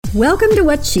Welcome to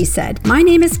What She Said. My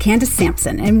name is Candace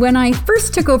Sampson, and when I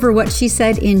first took over What She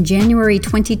Said in January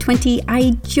 2020,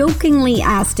 I jokingly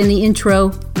asked in the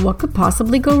intro, what could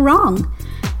possibly go wrong?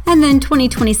 And then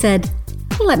 2020 said,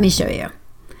 let me show you.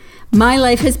 My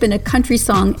life has been a country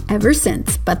song ever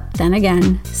since, but then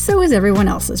again, so is everyone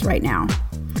else's right now.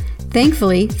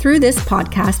 Thankfully, through this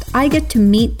podcast, I get to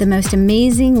meet the most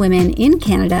amazing women in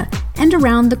Canada and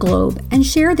around the globe and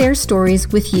share their stories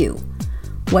with you.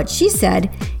 What She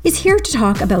Said is here to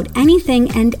talk about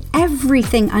anything and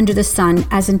everything under the sun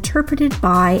as interpreted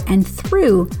by and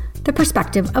through the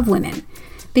perspective of women.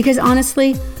 Because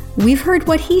honestly, we've heard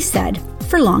what he said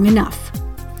for long enough.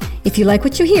 If you like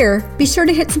what you hear, be sure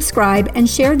to hit subscribe and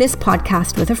share this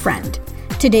podcast with a friend.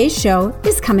 Today's show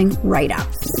is coming right up.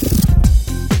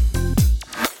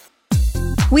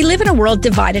 We live in a world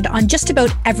divided on just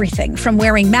about everything, from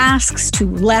wearing masks to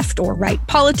left or right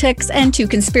politics and to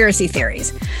conspiracy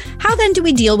theories. How then do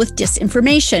we deal with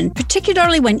disinformation,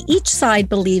 particularly when each side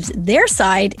believes their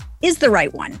side is the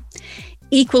right one?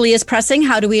 Equally as pressing,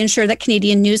 how do we ensure that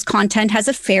Canadian news content has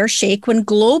a fair shake when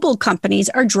global companies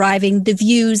are driving the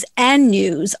views and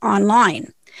news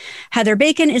online? Heather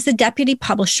Bacon is the deputy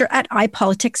publisher at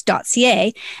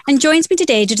iPolitics.ca and joins me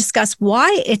today to discuss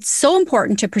why it's so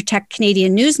important to protect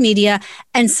Canadian news media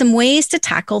and some ways to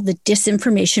tackle the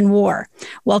disinformation war.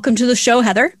 Welcome to the show,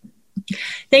 Heather.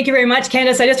 Thank you very much,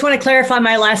 Candace. I just want to clarify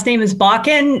my last name is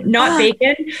Bakken, not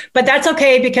Bacon, but that's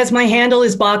okay because my handle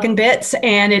is Bakken Bits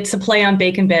and it's a play on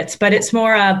Bacon Bits, but it's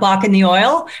more Bakken the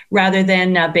oil rather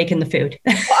than Bacon the food.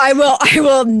 I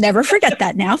will never forget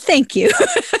that now. Thank you.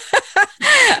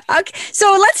 Okay,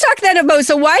 so let's talk then about,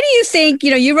 so why do you think,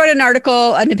 you wrote an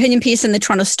article, an opinion piece in the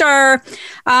Toronto Star.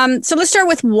 So let's start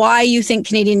with why you think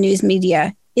Canadian news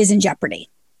media is in jeopardy.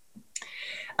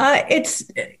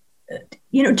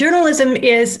 Journalism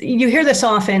is, you hear this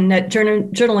often, that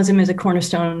journalism is a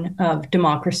cornerstone of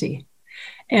democracy.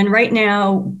 And right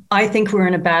now, I think we're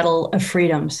in a battle of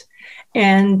freedoms.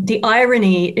 And the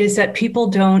irony is that people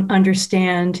don't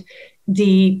understand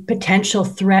the potential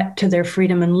threat to their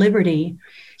freedom and liberty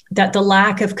that the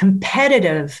lack of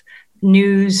competitive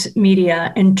news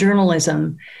media and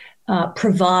journalism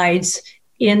provides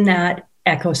in that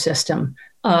ecosystem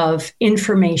of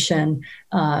information,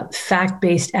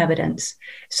 fact-based evidence.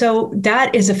 So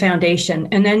that is a foundation.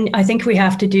 And then I think we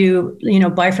have to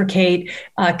bifurcate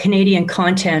Canadian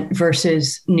content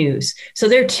versus news. So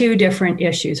they're two different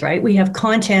issues, right? We have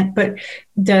content,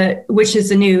 which is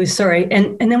the news,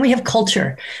 and then we have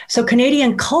culture. So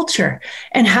Canadian culture,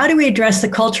 and how do we address the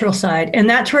cultural side? And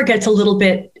that's where it gets a little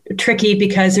bit tricky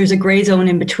because there's a gray zone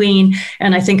in between.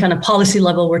 And I think on a policy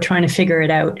level, we're trying to figure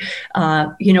it out.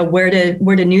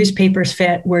 Where do newspapers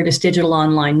fit? Where does digital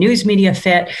online news media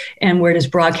fit? And where does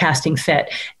broadcasting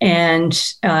fit? And,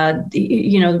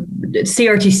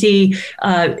 CRTC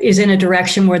is in a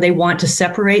direction where they want to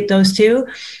separate those two.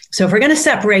 So if we're going to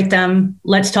separate them,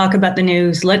 let's talk about the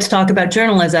news. Let's talk about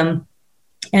journalism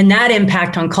and that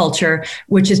impact on culture,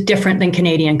 which is different than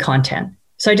Canadian content.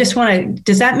 So I just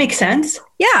does that make sense?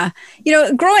 Yeah.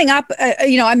 Growing up,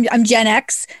 I'm Gen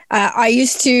X. I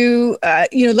used to,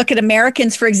 look at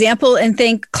Americans, for example, and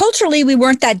think culturally we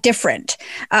weren't that different,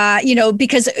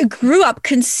 because I grew up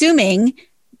consuming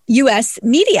US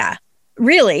media,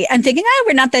 really, and thinking,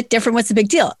 we're not that different. What's the big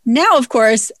deal? Now, of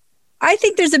course, I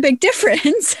think there's a big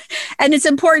difference and it's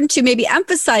important to maybe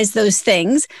emphasize those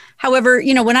things. However,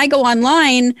 when I go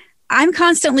online, I'm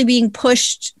constantly being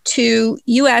pushed to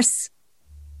US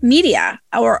media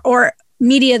or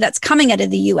media that's coming out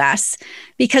of the US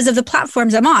because of the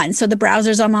platforms I'm on. So the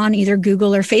browsers I'm on, either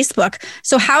Google or Facebook.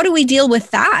 So how do we deal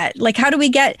with that? Like, how do we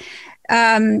get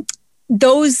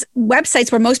those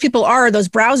websites where most people are, those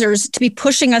browsers, to be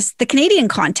pushing us the Canadian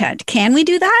content? Can we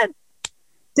do that?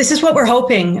 This is what we're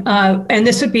hoping, and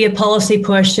this would be a policy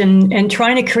push and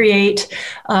trying to create,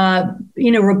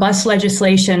 robust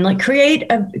legislation, like create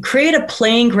a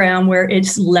playing ground where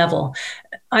it's level.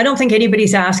 I don't think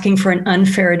anybody's asking for an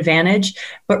unfair advantage,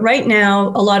 but right now,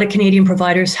 a lot of Canadian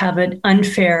providers have an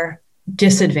unfair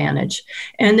disadvantage.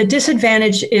 And the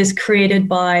disadvantage is created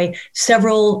by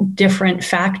several different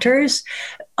factors.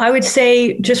 I would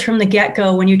say just from the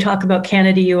get-go, when you talk about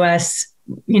Canada-US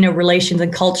relations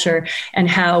and culture and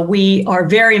how we are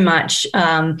very much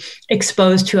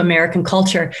exposed to American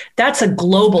culture, that's a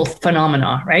global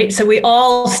phenomenon, right? So we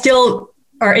all still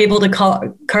are able to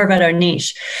carve out our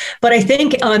niche. But I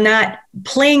think on that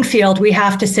playing field, we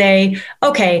have to say,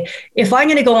 okay, if I'm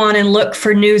going to go on and look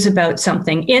for news about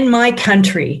something in my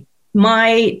country,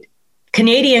 my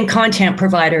Canadian content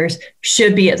providers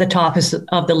should be at the top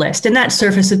of the list, and that's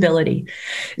surfaceability.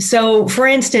 So, for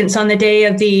instance, on the day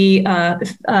of the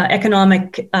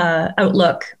economic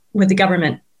outlook with the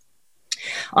government,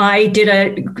 I did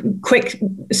a quick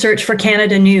search for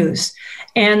Canada news,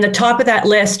 and the top of that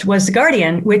list was The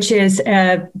Guardian, which is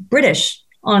a British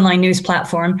online news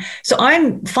platform. So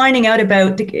I'm finding out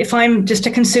about, if I'm just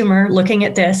a consumer looking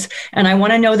at this and I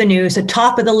want to know the news, the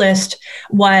top of the list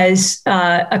was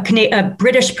a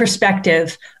British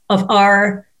perspective of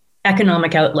our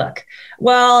economic outlook.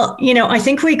 Well, I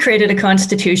think we created a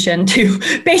constitution to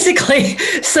basically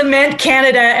cement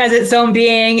Canada as its own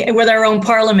being with our own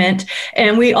parliament.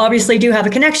 And we obviously do have a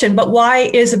connection, but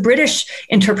why is a British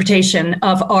interpretation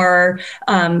of our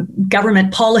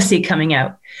government policy coming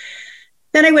out?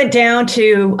 Then I went down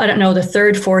to, I don't know, the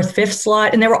third, fourth, fifth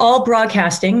slot, and they were all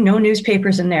broadcasting, no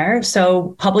newspapers in there.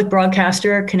 So public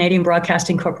broadcaster, Canadian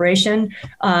Broadcasting Corporation,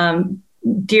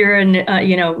 dear and,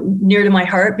 near to my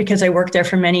heart because I worked there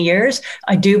for many years.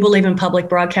 I do believe in public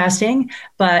broadcasting,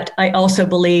 but I also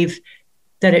believe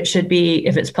that it should be,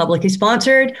 if it's publicly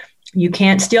sponsored, you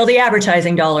can't steal the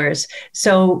advertising dollars.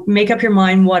 So make up your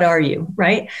mind, what are you,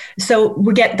 right? So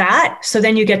we get that. So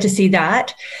then you get to see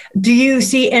that. Do you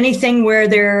see anything where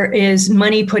there is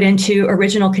money put into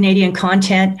original Canadian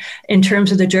content in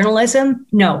terms of the journalism?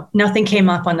 No, nothing came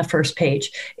up on the first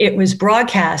page. It was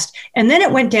broadcast. And then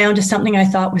it went down to something I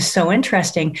thought was so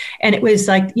interesting. And it was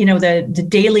like, the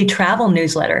daily travel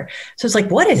newsletter. So it's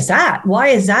like, what is that? Why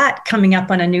is that coming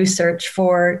up on a news search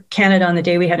for Canada on the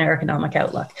day we had our economic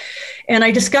outlook? And I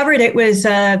discovered it was,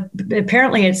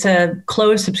 apparently it's a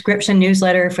closed subscription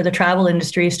newsletter for the travel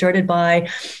industry started by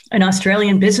an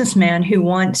Australian businessman who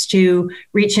wants to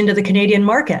reach into the Canadian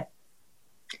market.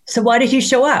 So why did he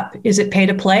show up? Is it pay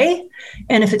to play?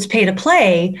 And if it's pay to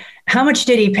play, how much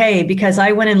did he pay? Because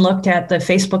I went and looked at the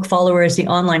Facebook followers, the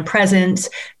online presence,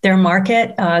 their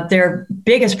market. Their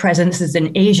biggest presence is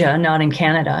in Asia, not in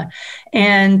Canada.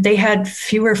 And they had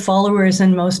fewer followers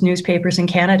than most newspapers in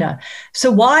Canada. So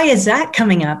why is that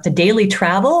coming up? The daily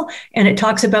travel, and it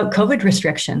talks about COVID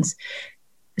restrictions.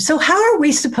 So how are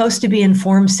we supposed to be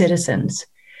informed citizens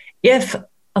if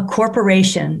a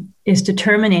corporation is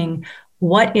determining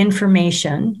what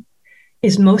information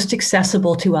is most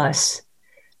accessible to us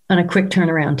on a quick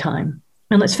turnaround time?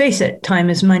 And let's face it, time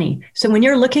is money. So when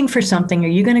you're looking for something, are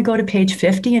you going to go to page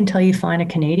 50 until you find a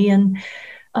Canadian,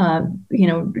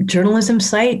 journalism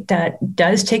site that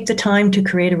does take the time to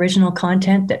create original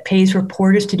content, that pays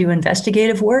reporters to do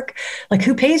investigative work? Like,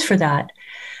 who pays for that?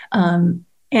 And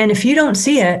if you don't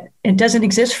see it, it doesn't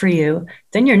exist for you,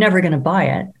 then you're never going to buy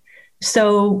it.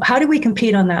 So how do we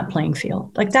compete on that playing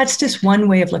field? Like, that's just one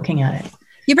way of looking at it.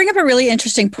 You bring up a really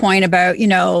interesting point about,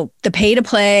 the pay to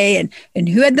play and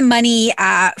who had the money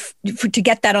to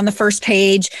get that on the first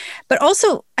page. But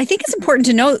also, I think it's important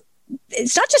to note,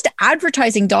 it's not just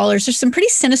advertising dollars. There's some pretty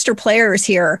sinister players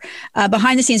here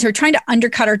behind the scenes who are trying to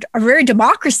undercut our very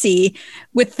democracy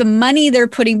with the money they're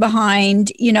putting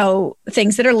behind,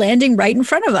 things that are landing right in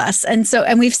front of us. And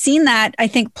we've seen that, I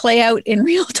think, play out in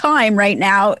real time right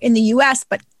now in the US,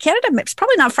 but Canada is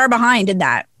probably not far behind in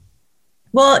that.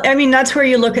 Well, I mean, that's where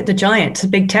you look at the giants, the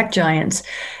big tech giants.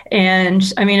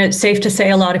 And I mean, it's safe to say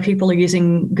a lot of people are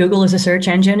using Google as a search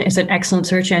engine. It's an excellent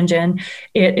search engine.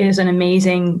 It is an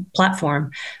amazing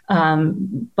platform.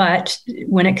 But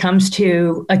when it comes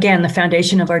to, again, the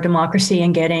foundation of our democracy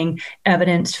and getting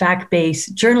evidence,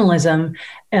 fact-based journalism,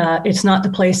 it's not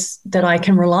the place that I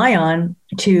can rely on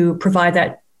to provide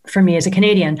that for me as a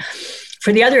Canadian.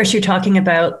 For the other issue, talking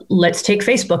about, let's take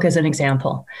Facebook as an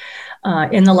example.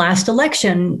 In the last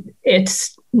election,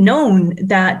 it's known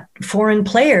that foreign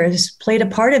players played a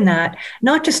part in that,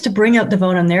 not just to bring out the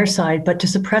vote on their side, but to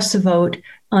suppress the vote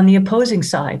on the opposing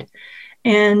side.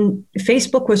 And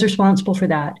Facebook was responsible for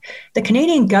that. The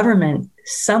Canadian government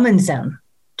summons them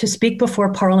to speak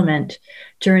before Parliament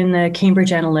during the Cambridge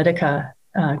Analytica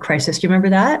crisis. Do you remember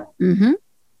that? Mm-hmm.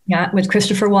 Yeah, with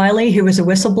Christopher Wylie, who was a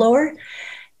whistleblower.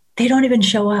 They don't even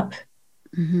show up.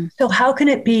 Mm-hmm. So how can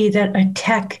it be that a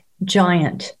tech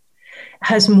giant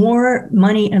has more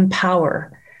money and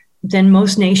power than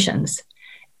most nations,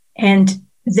 and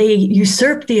they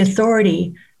usurp the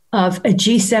authority of a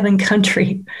G7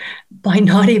 country by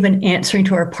not even answering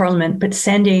to our parliament, but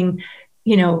sending,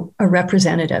 a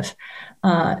representative?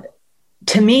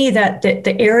 To me, that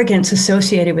the arrogance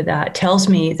associated with that tells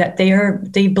me that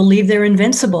they believe they're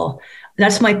invincible.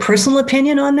 That's my personal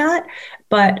opinion on that.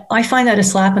 But I find that a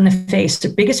slap in the face. The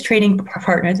biggest trading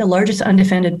partner, the largest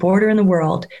undefended border in the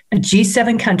world, a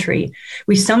G7 country.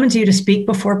 We summons you to speak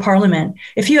before Parliament.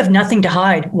 If you have nothing to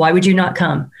hide, why would you not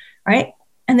come? Right?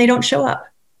 And they don't show up.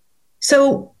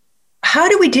 So how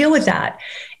do we deal with that?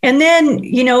 And then,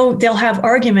 they'll have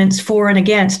arguments for and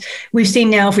against. We've seen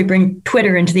now, if we bring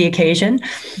Twitter into the occasion,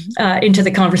 into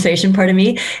the conversation, pardon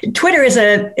me, Twitter is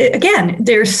again,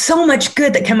 there's so much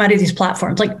good that come out of these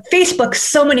platforms. Like Facebook,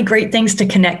 so many great things to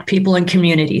connect people and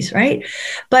communities, right?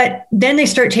 But then they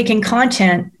start taking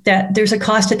content that there's a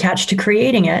cost attached to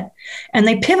creating it, and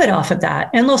they pivot off of that.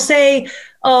 And they'll say,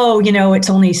 oh, it's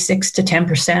only 6 to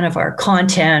 10% of our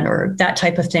content or that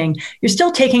type of thing. You're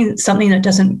still taking something that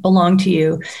doesn't belong to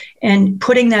you and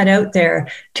putting that out there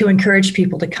to encourage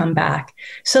people to come back.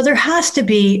 So there has to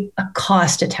be a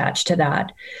cost attached to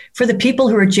that for the people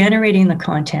who are generating the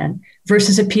content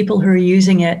versus the people who are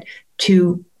using it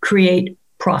to create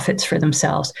profits for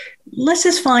themselves. Let's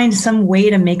just find some way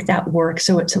to make that work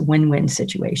so it's a win-win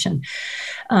situation.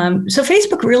 So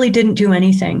Facebook really didn't do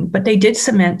anything, but they did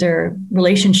cement their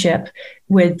relationship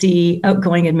with the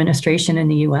outgoing administration in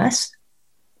the US.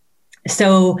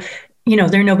 So,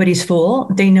 they're nobody's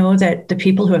fool. They know that the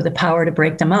people who have the power to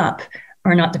break them up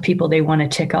are not the people they want to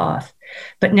tick off.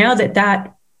 But now that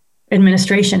that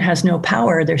administration has no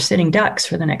power, they're sitting ducks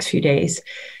for the next few days.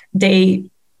 They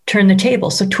turn the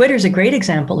table. So Twitter's a great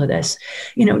example of this.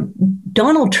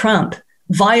 Donald Trump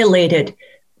violated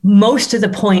most of the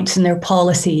points in their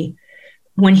policy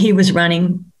when he was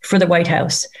running for the White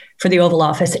House, for the Oval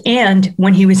Office, and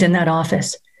when he was in that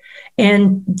office.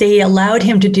 And they allowed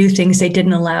him to do things they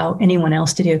didn't allow anyone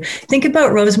else to do. Think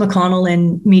about Rose McConnell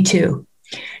in Me Too.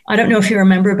 I don't know if you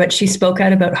remember, but she spoke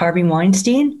out about Harvey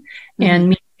Weinstein and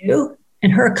Me Too,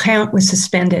 and her account was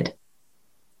suspended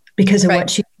because of what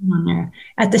she did on there.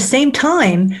 At the same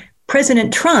time,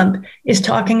 President Trump is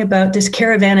talking about this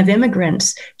caravan of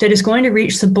immigrants that is going to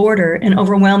reach the border and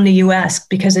overwhelm the US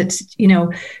because it's,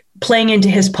 playing into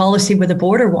his policy with a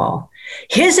border wall.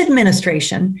 His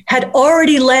administration had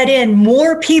already let in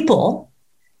more people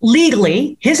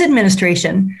legally, his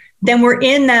administration, than were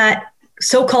in that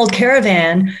so-called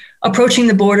caravan approaching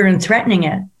the border and threatening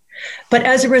it. But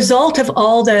as a result of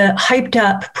all the hyped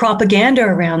up propaganda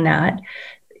around that,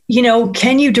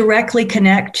 can you directly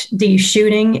connect the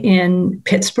shooting in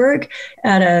Pittsburgh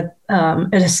at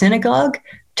a synagogue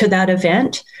to that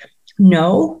event?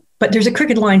 No, but there's a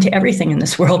crooked line to everything in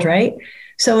this world, right?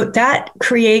 So that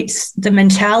creates the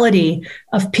mentality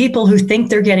of people who think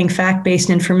they're getting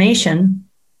fact-based information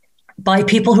by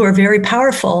people who are very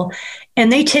powerful,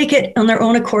 and they take it on their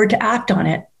own accord to act on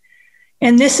it.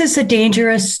 And this is a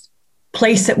dangerous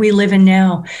place that we live in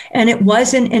now. And it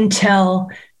wasn't until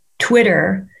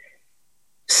Twitter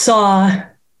saw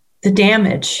the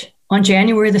damage on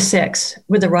January the 6th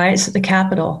with the riots at the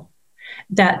Capitol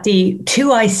that the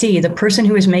 2IC, the person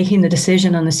who was making the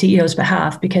decision on the CEO's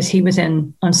behalf, because he was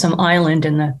on some island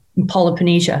in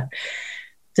Polynesia,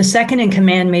 the second in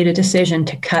command made a decision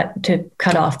to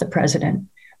cut off the president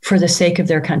for the sake of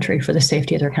their country, for the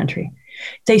safety of their country.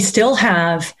 They still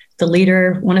have the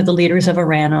leader, one of the leaders of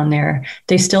Iran on there.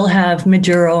 They still have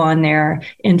Maduro on there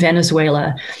in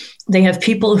Venezuela. They have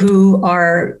people who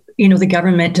are, the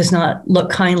government does not look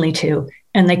kindly to,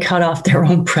 and they cut off their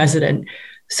own president.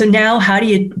 So now what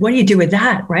do you do with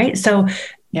that, right? So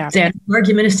the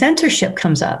argument of censorship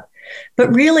comes up.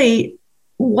 But really,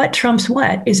 what trumps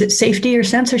what? Is it safety or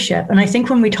censorship? And I think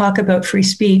when we talk about free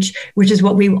speech, which is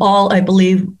what we all, I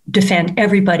believe, defend,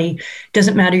 everybody,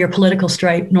 doesn't matter your political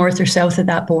stripe, north or south of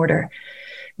that border.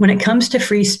 When it comes to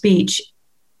free speech,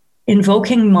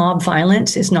 invoking mob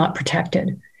violence is not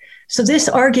protected. So this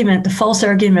argument, the false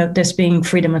argument of this being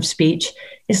freedom of speech,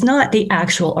 is not the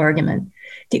actual argument.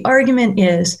 The argument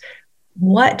is,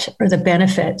 what are the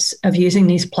benefits of using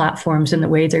these platforms in the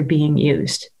way they're being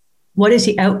used? What is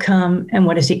the outcome and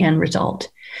what is the end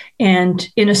result? And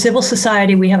in a civil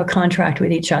society, we have a contract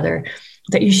with each other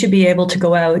that you should be able to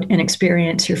go out and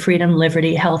experience your freedom,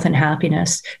 liberty, health, and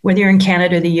happiness, whether you're in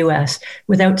Canada or the US,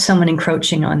 without someone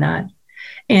encroaching on that.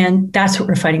 And that's what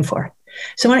we're fighting for.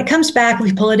 So when it comes back,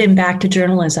 we pull it back to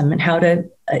journalism and how to,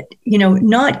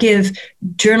 not give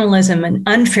journalism an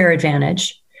unfair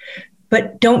advantage,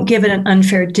 but don't give it an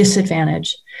unfair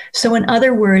disadvantage. So in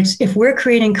other words, if we're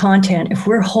creating content, if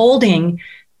we're holding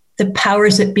the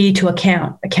powers that be to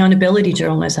accountability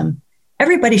journalism,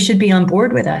 everybody should be on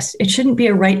board with us. It shouldn't be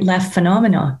a right-left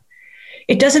phenomenon.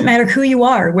 It doesn't matter who you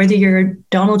are, whether you're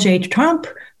Donald J. Trump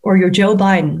or you're Joe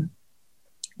Biden.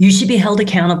 You should be held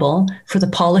accountable for the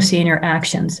policy and your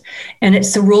actions. And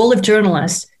it's the role of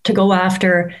journalists to go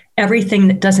after everything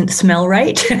that doesn't smell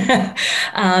right.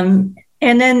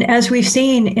 And then, as we've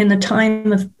seen in the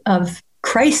time of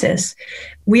crisis,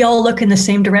 we all look in the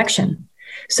same direction.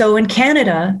 So in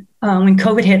Canada, when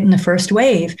COVID hit in the first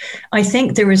wave, I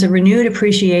think there was a renewed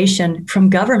appreciation from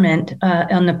government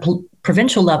on the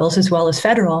provincial levels as well as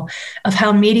federal, of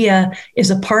how media is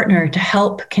a partner to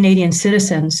help Canadian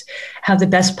citizens have the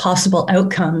best possible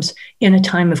outcomes in a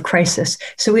time of crisis.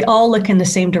 So we all look in the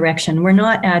same direction. We're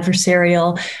not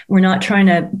adversarial. We're not trying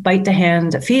to bite the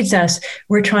hand that feeds us.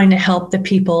 We're trying to help the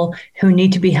people who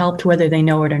need to be helped, whether they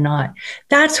know it or not.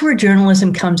 That's where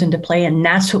journalism comes into play, and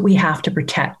that's what we have to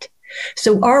protect.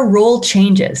 So our role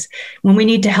changes. When we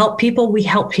need to help people, we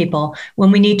help people.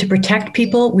 When we need to protect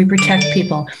people, we protect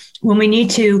people. When we need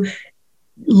to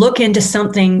look into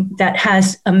something that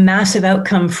has a massive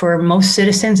outcome for most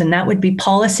citizens, and that would be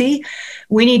policy,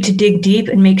 we need to dig deep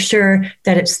and make sure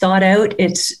that it's thought out,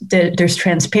 that there's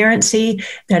transparency,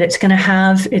 that it's going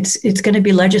to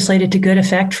be legislated to good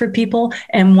effect for people.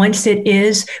 And once it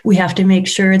is, we have to make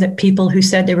sure that people who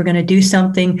said they were going to do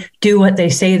something do what they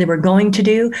say they were going to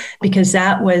do, because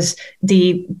that was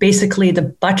basically the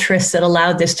buttress that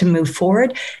allowed this to move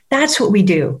forward. That's what we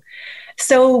do.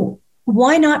 So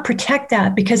why not protect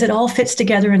that? Because it all fits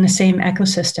together in the same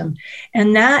ecosystem.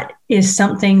 And that is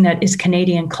something that is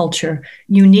Canadian culture,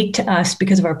 unique to us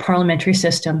because of our parliamentary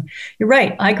system. You're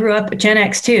right. I grew up Gen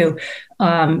X too.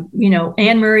 Anne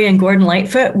Murray and Gordon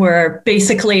Lightfoot were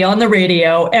basically on the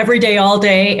radio every day, all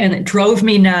day, and it drove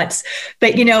me nuts.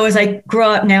 But, as I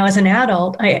grow up now as an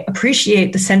adult, I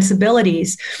appreciate the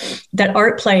sensibilities that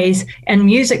art plays and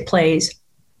music plays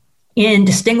in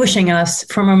distinguishing us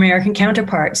from American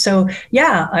counterparts. So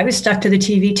yeah, I was stuck to the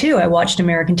TV too. I watched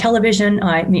American television.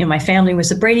 My family was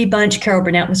the Brady Bunch. Carol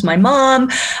Burnett was my mom.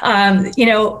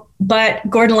 But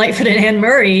Gordon Lightfoot and Anne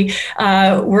Murray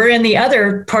were in the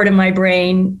other part of my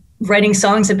brain, writing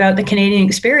songs about the Canadian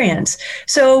experience.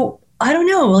 So I don't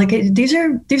know, these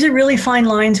are really fine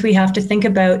lines we have to think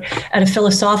about at a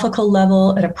philosophical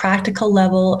level, at a practical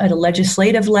level, at a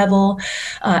legislative level,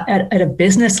 at a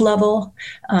business level.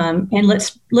 And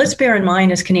let's bear in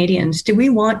mind as Canadians, do we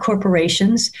want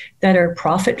corporations that are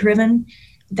profit driven,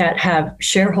 that have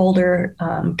shareholder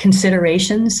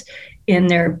considerations in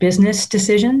their business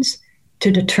decisions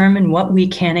to determine what we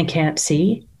can and can't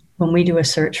see when we do a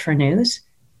search for news?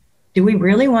 Do we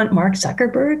really want Mark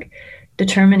Zuckerberg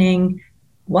determining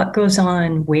what goes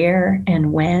on where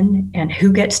and when and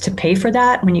who gets to pay for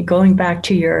that? When you're going back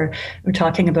to we're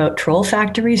talking about troll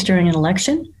factories during an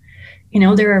election,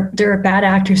 there are bad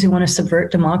actors who want to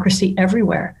subvert democracy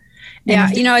everywhere. Yeah,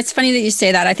 it's funny that you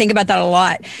say that. I think about that a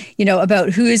lot, about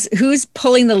who's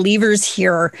pulling the levers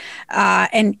here.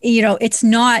 And it's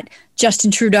not Justin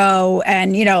Trudeau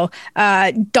and,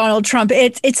 Donald Trump.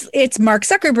 It's Mark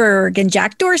Zuckerberg and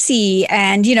Jack Dorsey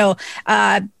and,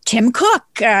 Tim Cook,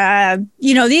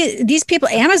 these people,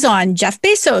 Amazon, Jeff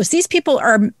Bezos, these people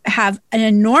have an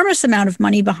enormous amount of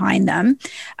money behind them.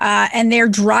 And they're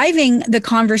driving the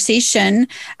conversation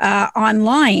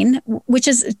online, which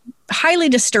is highly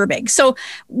disturbing. So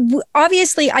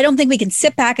obviously, I don't think we can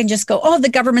sit back and just go, oh, the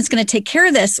government's going to take care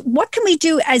of this. What can we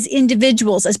do as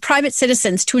individuals, as private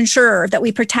citizens, to ensure that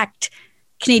we protect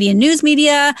Canadian news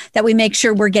media, that we make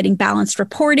sure we're getting balanced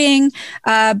reporting?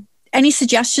 Any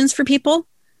suggestions for people?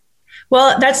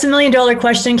 Well, that's the $1 million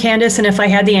question, Candace. And if I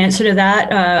had the answer to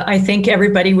that, I think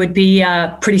everybody would be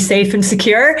pretty safe and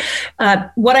secure.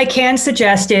 What I can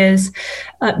suggest is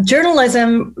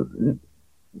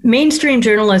mainstream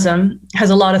journalism has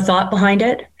a lot of thought behind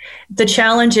it. The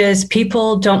challenge is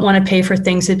people don't want to pay for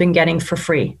things they've been getting for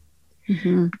free.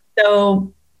 Mm-hmm.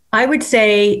 So I would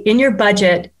say in your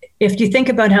budget, if you think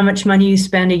about how much money you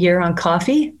spend a year on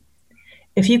coffee,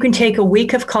 if you can take a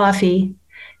week of coffee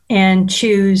and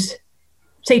choose,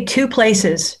 say, 2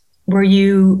 places where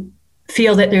you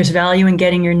feel that there's value in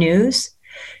getting your news,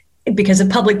 because the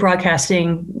public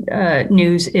broadcasting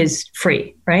news is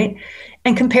free, right?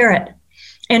 And compare it.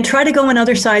 And try to go on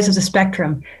other sides of the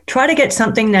spectrum. Try to get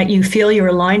something that you feel you're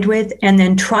aligned with, and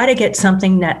then try to get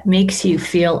something that makes you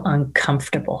feel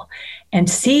uncomfortable and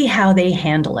see how they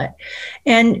handle it.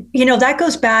 And, that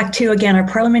goes back to, again, our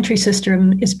parliamentary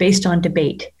system is based on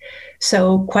debate.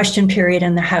 So question period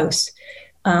in the House.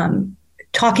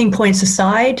 Talking points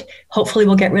aside, hopefully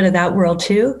we'll get rid of that world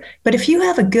too. But if you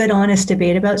have a good, honest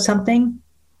debate about something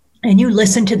and you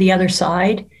listen to the other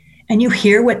side and you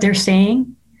hear what they're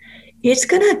saying, it's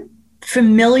going to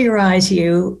familiarize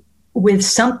you with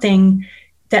something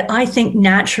that I think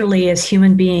naturally as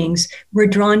human beings, we're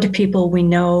drawn to people we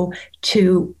know,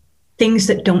 to things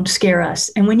that don't scare us.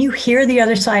 And when you hear the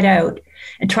other side out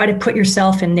and try to put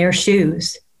yourself in their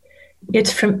shoes,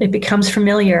 it becomes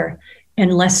familiar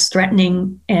and less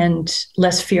threatening and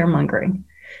less fear-mongering.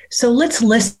 So let's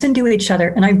listen to each other,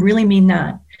 and I really mean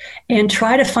that, and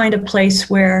try to find a place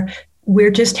where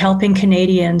we're just helping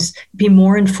Canadians be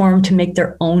more informed to make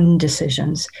their own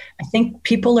decisions. I think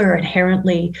people are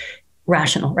inherently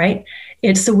rational, right?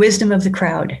 It's the wisdom of the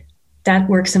crowd. That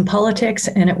works in politics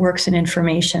and it works in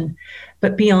information.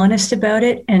 But be honest about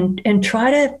it and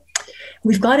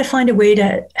we've got to find a way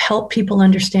to help people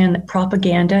understand that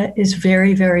propaganda is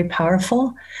very, very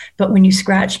powerful. But when you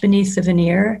scratch beneath the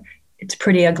veneer, it's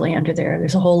pretty ugly under there.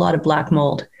 There's a whole lot of black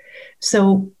mold.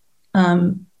 So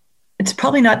it's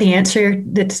probably not the answer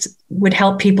that would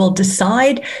help people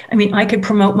decide. I mean, I could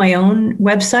promote my own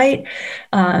website.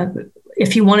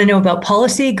 If you want to know about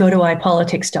policy, go to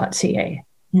ipolitics.ca.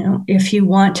 If you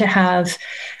want to have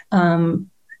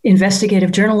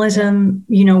investigative journalism,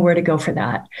 you know where to go for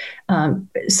that.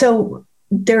 So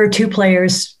there are 3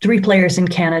 players in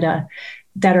Canada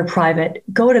that are private.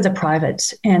 Go to the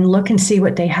privates and look and see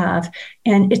what they have.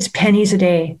 And it's pennies a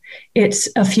day. It's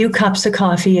a few cups of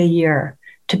coffee a year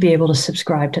to be able to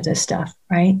subscribe to this stuff,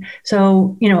 right?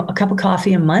 So, a cup of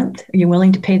coffee a month, are you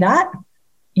willing to pay that?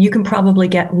 You can probably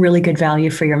get really good value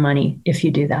for your money if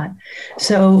you do that.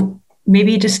 So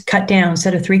maybe just cut down.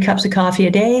 Instead of 3 cups of coffee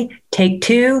a day, take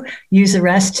 2, use the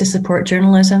rest to support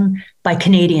journalism by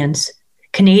Canadians.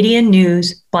 Canadian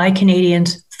news by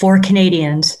Canadians for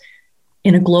Canadians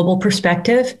in a global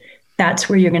perspective. That's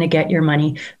where you're going to get your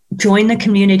money. Join the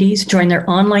communities, join their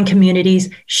online communities,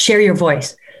 share your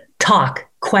voice, talk,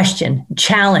 question,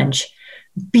 challenge.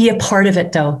 Be a part of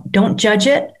it though. Don't judge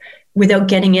it without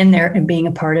getting in there and being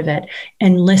a part of it.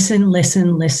 And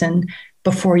listen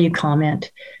before you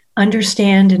comment.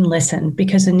 Understand and listen,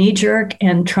 because the knee jerk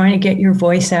and trying to get your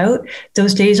voice out,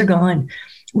 those days are gone.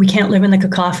 We can't live in the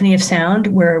cacophony of sound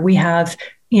where we have,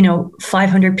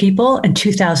 500 people and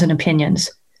 2,000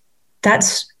 opinions.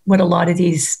 That's what a lot of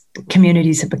these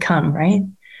communities have become, right?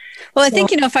 Well, I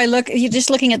think, if I look, you're just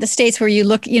looking at the states where you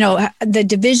look, the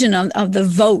division of the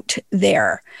vote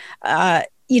there,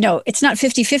 it's not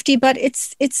 50-50, but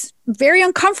it's very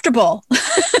uncomfortable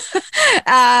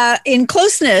in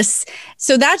closeness.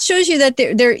 So that shows you that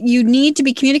there you need to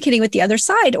be communicating with the other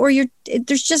side, or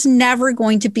there's just never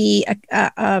going to be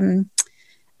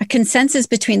a consensus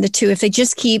between the two if they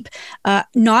just keep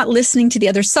not listening to the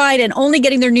other side and only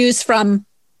getting their news from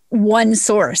one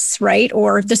source, right?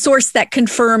 Or the source that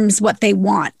confirms what they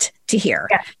want to hear.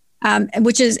 Yeah.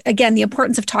 Which is, again, the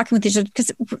importance of talking with each other,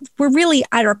 because we're really,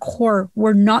 at our core,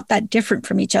 we're not that different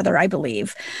from each other, I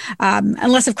believe.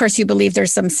 Unless, of course, you believe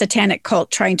there's some satanic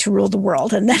cult trying to rule the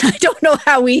world. And then I don't know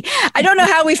how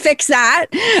we fix that.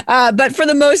 But for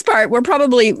the most part, we're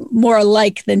probably more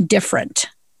alike than different.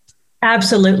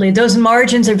 Absolutely. Those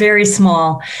margins are very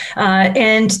small.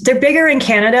 And they're bigger in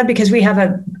Canada because we have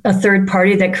a third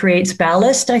party that creates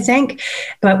ballast, I think.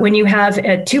 But when you have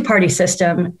a 2-party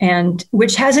system, and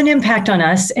which has an impact on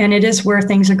us, and it is where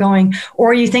things are going,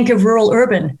 or you think of rural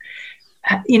urban,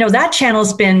 that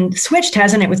channel's been switched,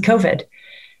 hasn't it, with COVID?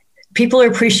 People are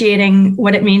appreciating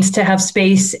what it means to have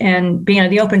space and being out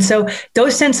in the open. So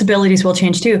those sensibilities will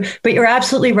change too. But you're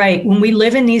absolutely right. When we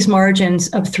live in these margins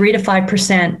of 3 to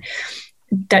 5%,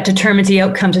 that determines the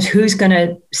outcomes is who's going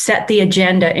to set the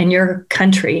agenda in your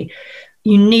country.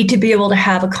 You need to be able to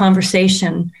have a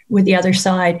conversation with the other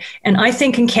side. And I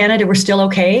think in Canada, we're still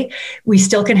okay. We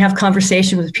still can have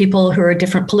conversation with people who are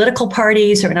different political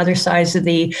parties or on other sides of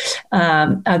the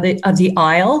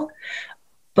aisle.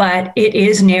 But it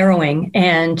is narrowing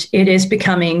and it is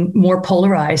becoming more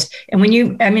polarized. And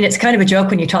it's kind of a joke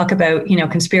when you talk about,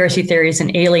 conspiracy theories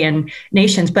and alien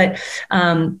nations, but,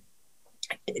 when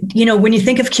you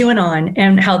think of QAnon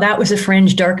and how that was a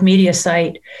fringe dark media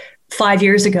site 5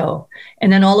 years ago,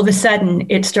 and then all of a sudden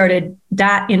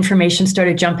that information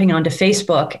started jumping onto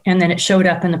Facebook, and then it showed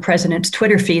up in the president's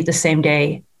Twitter feed the same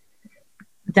day.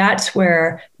 That's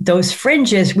where those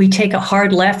fringes, we take a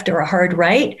hard left or a hard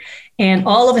right, and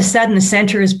all of a sudden the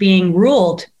center is being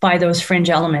ruled by those fringe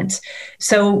elements.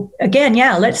 So again,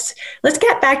 let's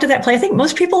get back to that play. I think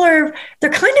most people they're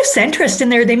kind of centrist in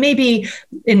there. They may be,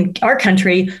 in our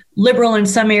country, liberal in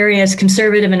some areas,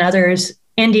 conservative in others,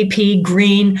 NDP,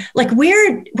 Green. Like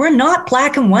we're not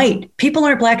black and white. People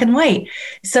aren't black and white.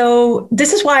 So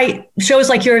this is why shows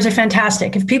like yours are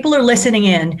fantastic. If people are listening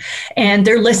in and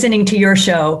they're listening to your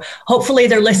show, hopefully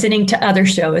they're listening to other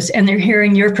shows and they're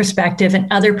hearing your perspective and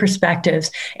other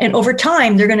perspectives. And over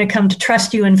time, they're going to come to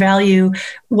trust you and value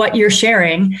what you're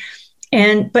sharing.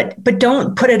 But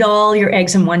don't put all your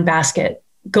eggs in one basket.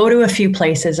 Go to a few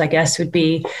places, I guess, would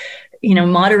be.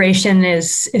 Moderation it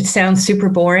sounds super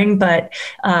boring, but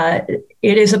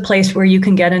it is a place where you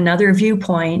can get another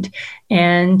viewpoint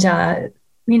and,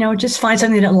 just find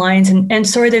something that aligns. And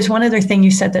sorry, there's one other thing you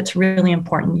said that's really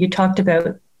important. You talked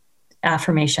about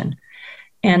affirmation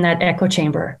and that echo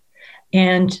chamber.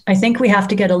 And I think we have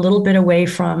to get a little bit away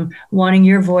from wanting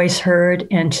your voice heard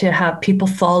and to have people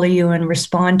follow you and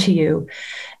respond to you.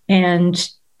 And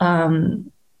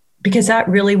because that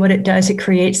really what it does, it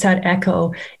creates that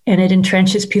echo and it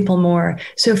entrenches people more.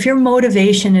 So if your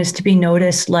motivation is to be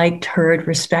noticed, liked, heard,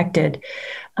 respected,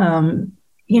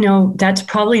 that's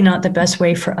probably not the best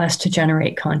way for us to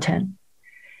generate content.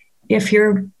 If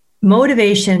your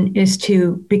motivation is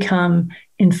to become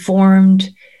informed,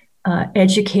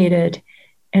 educated,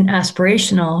 and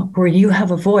aspirational, where you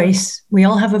have a voice, we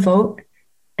all have a vote,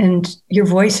 and your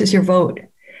voice is your vote,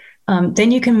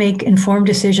 then you can make informed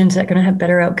decisions that are going to have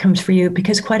better outcomes for you,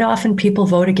 because quite often people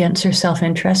vote against their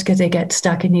self-interest because they get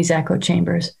stuck in these echo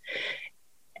chambers.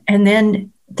 And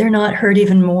then they're not heard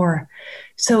even more.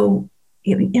 So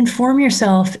inform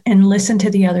yourself and listen to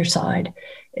the other side.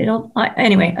 I'm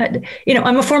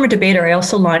a former debater. I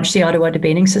also launched the Ottawa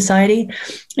Debating Society,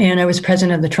 and I was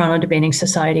president of the Toronto Debating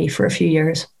Society for a few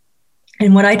years.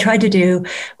 And what I tried to do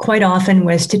quite often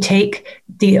was to take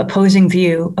the opposing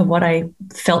view of what I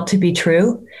felt to be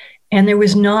true. And there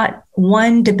was not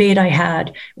one debate I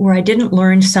had where I didn't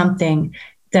learn something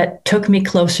that took me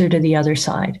closer to the other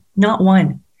side. Not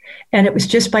one. And it was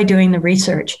just by doing the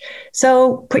research.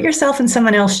 So put yourself in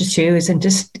someone else's shoes and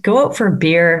just go out for a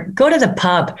beer, go to the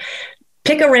pub,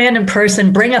 pick a random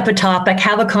person, bring up a topic,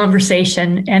 have a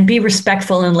conversation, and be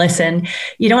respectful and listen.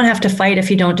 You don't have to fight if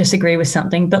you don't disagree with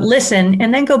something, but listen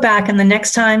and then go back, and the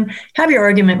next time have your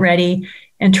argument ready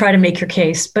and try to make your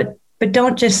case. But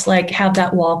don't just have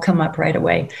that wall come up right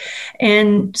away.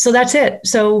 And so that's it.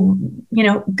 So,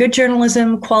 good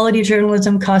journalism, quality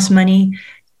journalism costs money,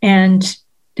 and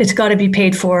it's got to be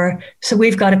paid for. So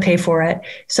we've got to pay for it.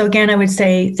 So again, I would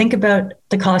say, think about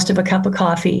the cost of a cup of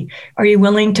coffee. Are you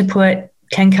willing to put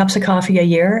 10 cups of coffee a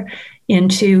year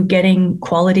into getting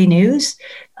quality news?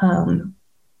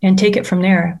 And take it from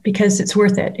there, because it's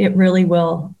worth it. It really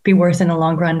will be worth in the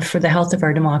long run for the health of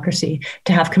our democracy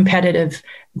to have competitive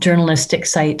journalistic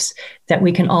sites that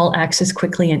we can all access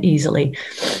quickly and easily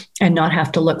and not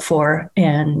have to look for,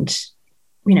 and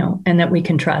that we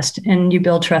can trust, and you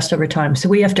build trust over time. So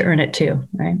we have to earn it too,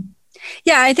 right?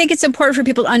 Yeah, I think it's important for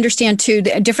people to understand, too,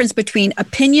 the difference between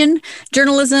opinion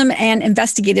journalism and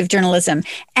investigative journalism.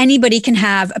 Anybody can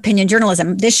have opinion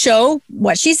journalism. This show,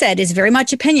 what she said, is very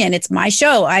much opinion. It's my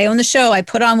show. I own the show. I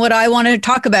put on what I want to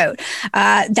talk about.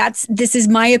 This is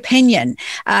my opinion.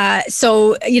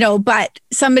 But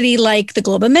somebody like the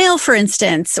Globe and Mail, for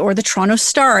instance, or the Toronto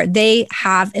Star, they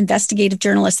have investigative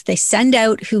journalists they send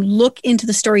out who look into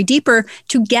the story deeper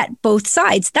to get both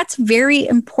sides. That's very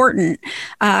important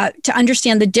to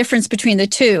understand the difference between the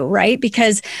two, right?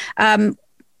 Because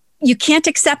you can't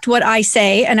accept what I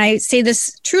say, and I say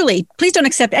this truly, please don't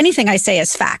accept anything I say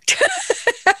as fact.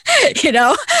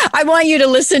 I want you to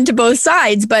listen to both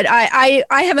sides, but I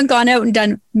haven't gone out and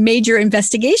done major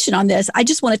investigation on this. I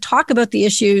just want to talk about the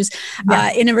issues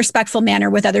in a respectful manner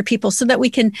with other people so that we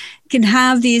can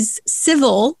have these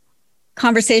civil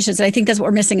conversations. And I think that's what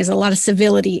we're missing, is a lot of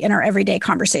civility in our everyday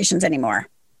conversations anymore.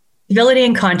 Civility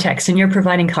and context, and you're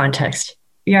providing context.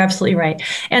 You're absolutely right.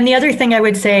 And the other thing I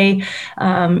would say,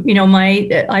 my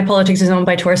iPolitics is owned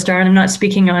by Torstar, and I'm not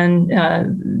speaking on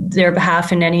their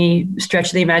behalf in any stretch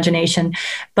of the imagination,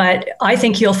 but I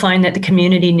think you'll find that the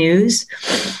community news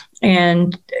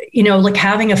and,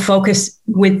 having a focus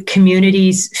with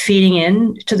communities feeding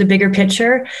in to the bigger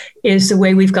picture is the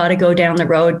way we've got to go down the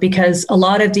road, because a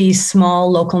lot of these small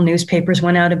local newspapers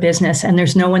went out of business and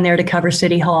there's no one there to cover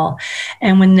City Hall.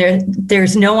 And when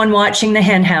there's no one watching the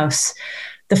hen house,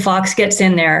 the fox gets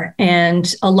in there,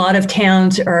 and a lot of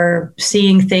towns are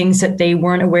seeing things that they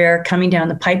weren't aware coming down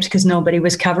the pipes because nobody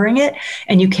was covering it.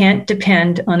 And you can't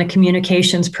depend on a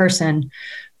communications person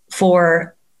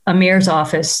for a mayor's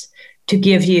office to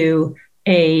give you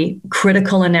a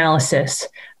critical analysis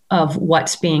of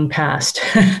what's being passed,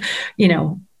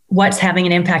 what's having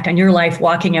an impact on your life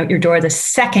walking out your door the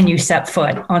second you set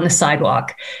foot on the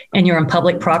sidewalk and you're on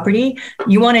public property.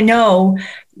 You want to know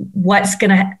what's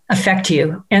going to affect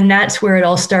you. And that's where it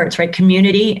all starts, right?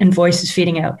 Community and voices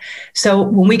feeding out. So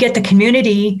when we get the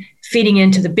community feeding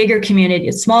into the bigger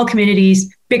community, small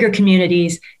communities, bigger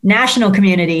communities, national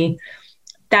community,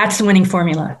 that's the winning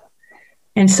formula.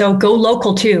 And so go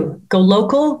local too. Go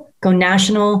local, go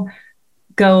national,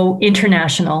 go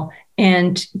international,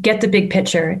 and get the big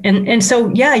picture. And so,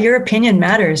 your opinion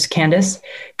matters, Candace,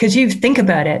 because you think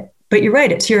about it. But you're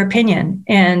right, it's your opinion.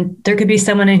 And there could be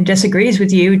someone who disagrees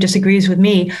with you, disagrees with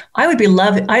me.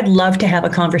 I'd love to have a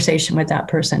conversation with that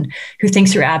person who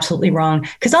thinks you're absolutely wrong,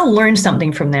 because I'll learn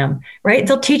something from them, right?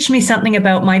 They'll teach me something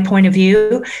about my point of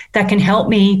view that can help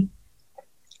me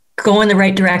go in the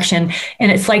right direction.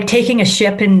 And it's like taking a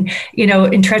ship in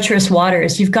treacherous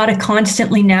waters. You've got to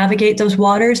constantly navigate those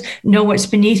waters, know what's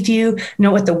beneath you,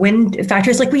 know what the wind factor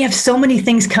is. Like, we have so many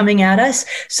things coming at us.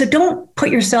 So don't put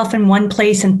yourself in one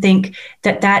place and think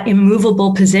that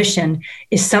immovable position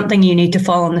is something you need to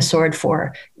fall on the sword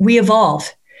for. We evolve.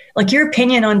 Like, your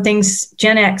opinion on things,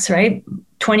 Gen X, right,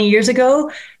 20 years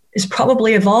ago is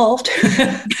probably evolved.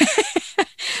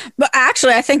 But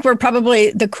actually, I think we're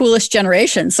probably the coolest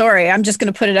generation. Sorry, I'm just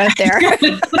going to put it out there.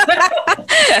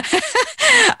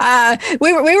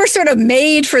 We were sort of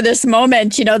made for this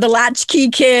moment, the latchkey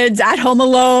kids at home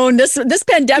alone. This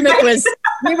pandemic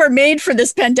we were made for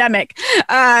this pandemic.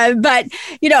 But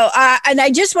and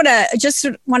I just want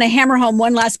to hammer home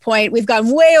one last point. We've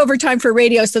gone way over time for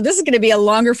radio, so this is going to be a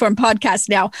longer form podcast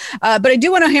now. But I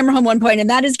do want to hammer home one point, and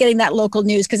that is getting that local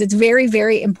news, because it's very,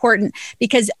 very important.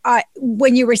 Because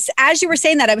as you were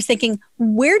saying that, I was thinking,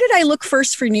 where did I look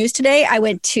first for news today? I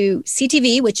went to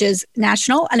CTV, which is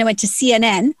national, and I went to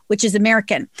CNN, which is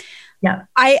American. Yeah.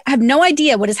 I have no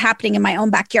idea what is happening in my own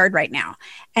backyard right now.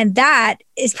 And that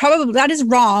is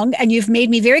wrong. And you've made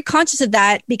me very conscious of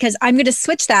that, because I'm going to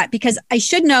switch that, because I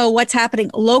should know what's happening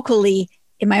locally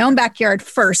in my own backyard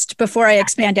first before I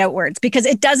expand outwards, because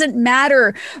it doesn't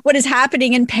matter what is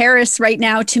happening in Paris right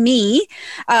now to me.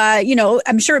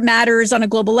 I'm sure it matters on a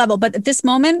global level, but at this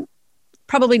moment,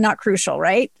 probably not crucial,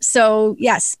 right? So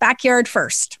yes, backyard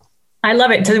first. I love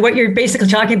it. So what you're basically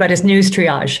talking about is news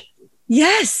triage.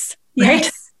 Yes.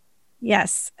 Right?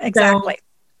 Yes, exactly. So,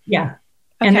 yeah.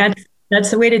 Okay. And that's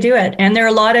the way to do it. And there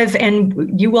are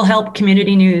and you will help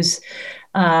community news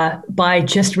by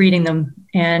just reading them.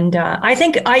 And I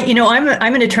think I'm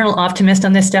an eternal optimist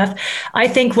on this stuff. I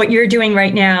think what you're doing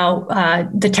right now,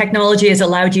 the technology has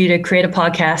allowed you to create a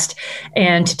podcast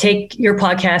and to take your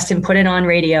podcast and put it on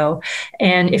radio.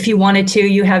 And if you wanted to,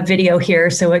 you have video here,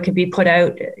 so it could be put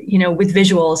out, with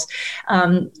visuals.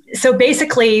 So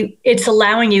basically, it's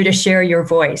allowing you to share your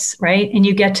voice, right? And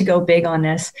you get to go big on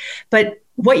this. But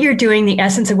what you're doing, the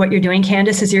essence of what you're doing,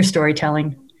 Candace, is your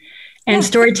storytelling. And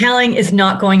storytelling is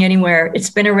not going anywhere.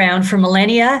 It's been around for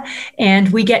millennia, and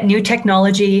we get new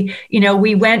technology.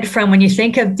 We went from, when you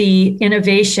think of the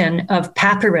innovation of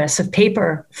papyrus, of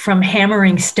paper, from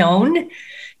hammering stone,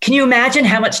 can you imagine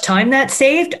how much time that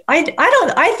saved?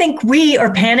 I think we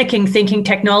are panicking, thinking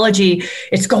technology,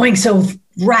 it's going so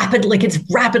rapidly, like it's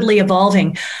rapidly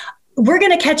evolving. We're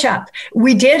going to catch up.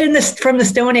 We did from the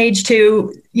Stone Age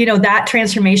to, that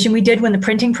transformation we did when the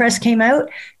printing press came out.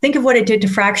 Think of what it did to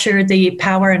fracture the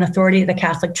power and authority of the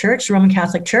Catholic Church, the Roman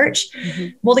Catholic Church.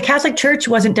 Mm-hmm. Well, the Catholic Church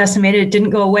wasn't decimated. It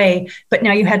didn't go away, but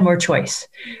now you had more choice,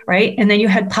 right? And then you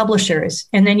had publishers,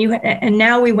 and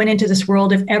now we went into this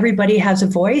world of everybody has a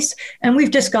voice, and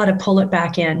we've just got to pull it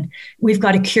back in. We've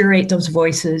got to curate those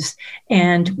voices,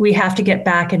 and we have to get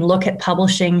back and look at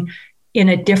publishing in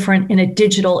a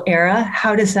digital era.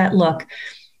 How does that look?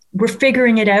 We're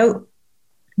figuring it out.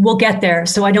 We'll get there.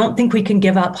 So I don't think we can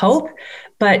give up hope,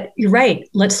 but you're right.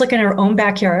 Let's look in our own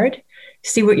backyard,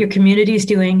 see what your community is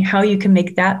doing, how you can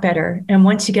make that better. And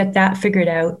once you get that figured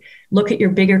out, look at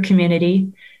your bigger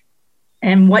community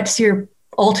and what's your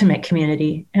ultimate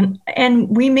community. And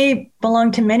we may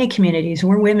belong to many communities.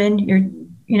 We're women, you're,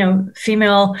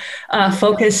 female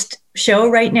focused show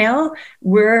right now.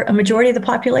 We're a majority of the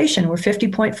population. We're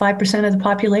 50.5% of the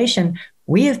population.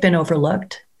 We have been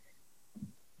overlooked.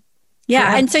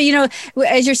 Yeah. And so,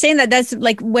 as you're saying that's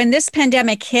like when this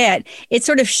pandemic hit, it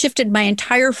sort of shifted my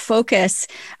entire focus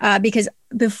because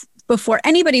before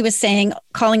anybody was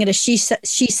calling it a she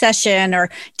session or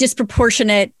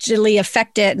disproportionately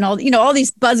affected and all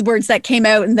these buzzwords that came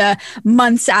out in the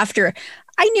months after,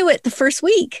 I knew it the first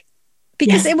week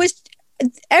because it was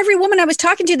every woman I was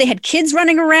talking to, they had kids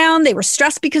running around. They were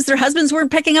stressed because their husbands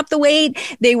weren't picking up the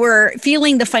weight. They were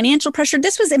feeling the financial pressure.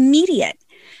 This was immediate.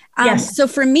 So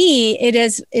for me, it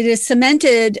is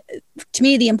cemented to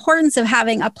me the importance of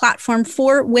having a platform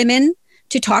for women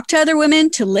to talk to other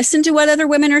women, to listen to what other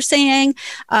women are saying,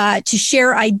 to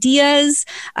share ideas,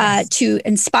 to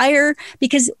inspire,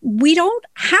 because we don't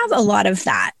have a lot of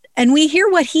that. And we hear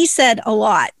what he said a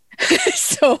lot.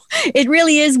 So it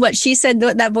really is what she said,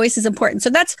 that voice is important.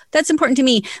 So that's important to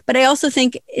me. But I also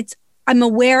think I'm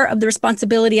aware of the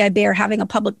responsibility I bear having a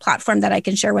public platform that I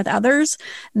can share with others,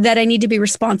 that I need to be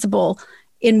responsible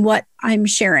in what I'm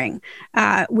sharing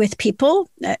with people.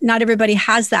 Not everybody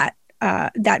has that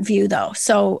that view, though.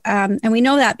 So, and we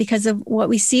know that because of what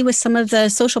we see with some of the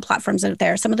social platforms out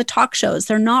there, some of the talk shows,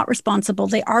 they're not responsible.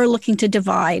 They are looking to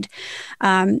divide.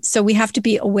 So we have to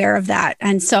be aware of that.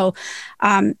 And so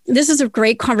this is a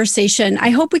great conversation.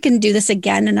 I hope we can do this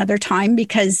again another time,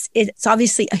 because it's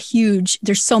obviously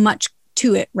there's so much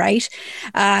to it, right?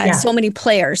 So many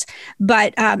players.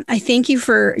 But I thank you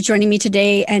for joining me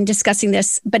today and discussing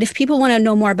this. But if people want to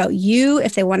know more about you,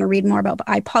 if they want to read more about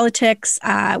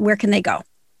iPolitics, where can they go?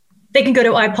 They can go to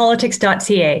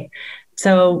ipolitics.ca.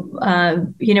 So,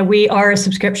 we are a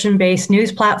subscription-based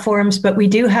news platforms, but we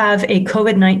do have a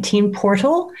COVID-19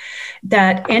 portal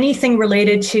that anything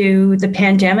related to the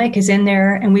pandemic is in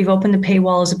there. And we've opened the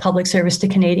paywall as a public service to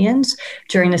Canadians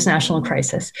during this national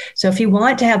crisis. So if you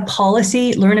want to have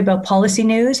learn about policy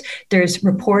news, there's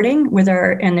reporting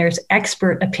and there's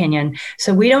expert opinion.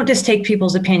 So we don't just take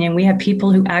people's opinion. We have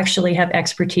people who actually have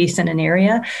expertise in an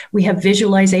area. We have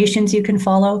visualizations you can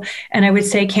follow. And I would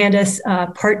say, Candace,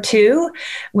 part 2,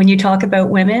 when you talk about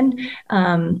women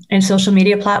and social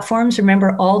media platforms,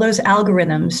 remember all those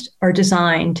algorithms are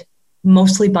designed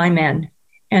mostly by men,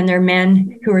 and they're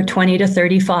men who are 20 to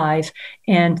 35,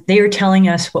 and they are telling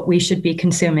us what we should be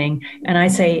consuming. And I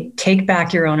say, take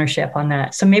back your ownership on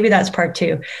that. So maybe that's part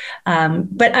 2.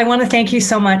 But I want to thank you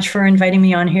so much for inviting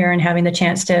me on here and having the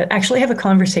chance to actually have a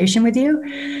conversation with you.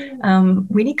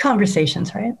 We need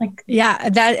conversations, right?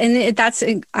 That's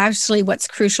actually what's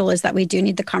crucial, is that we do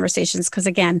need the conversations, because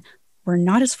again, we're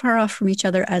not as far off from each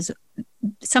other as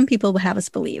some people would have us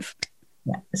believe.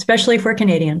 Yeah, especially if we're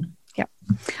Canadian. Yeah.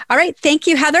 All right. Thank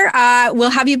you, Heather. We'll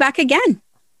have you back again.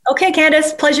 Okay,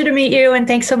 Candace, pleasure to meet you. And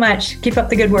thanks so much. Keep up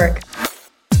the good work.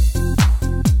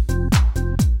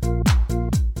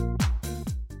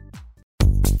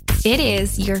 It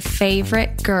is your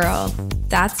favorite girl.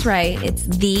 That's right. It's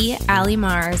the Ali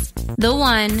Mars, the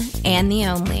one and the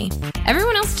only.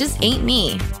 Everyone else just ain't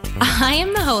me. I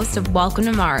am the host of Welcome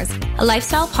to Mars, a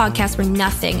lifestyle podcast where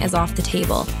nothing is off the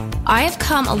table. I have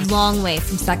come a long way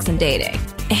from sex and dating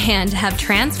and have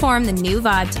transformed the new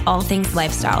vibe to all things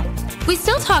lifestyle. We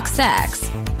still talk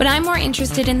sex, but I'm more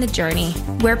interested in the journey,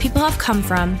 where people have come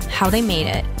from, how they made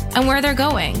it, and where they're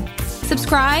going.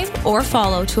 Subscribe or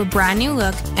follow to a brand new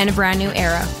look and a brand new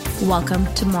era. Welcome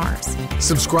to Mars.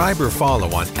 Subscribe or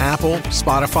follow on Apple,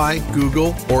 Spotify,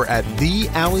 Google, or at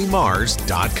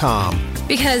thealimars.com.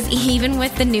 Because even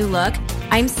with the new look,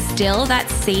 I'm still that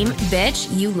same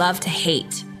bitch you love to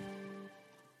hate.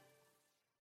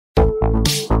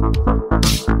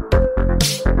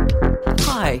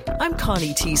 Hi, I'm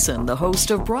Connie Thiessen, the host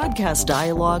of Broadcast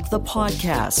Dialogue, the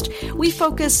podcast. We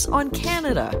focus on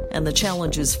Canada and the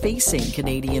challenges facing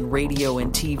Canadian radio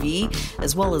and TV,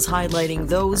 as well as highlighting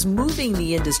those moving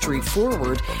the industry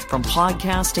forward from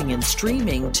podcasting and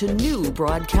streaming to new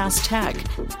broadcast tech.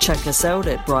 Check us out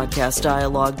at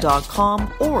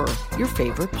broadcastdialogue.com or your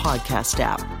favorite podcast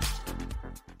app.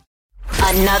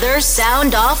 Another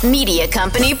Sound Off Media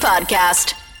Company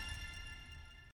podcast.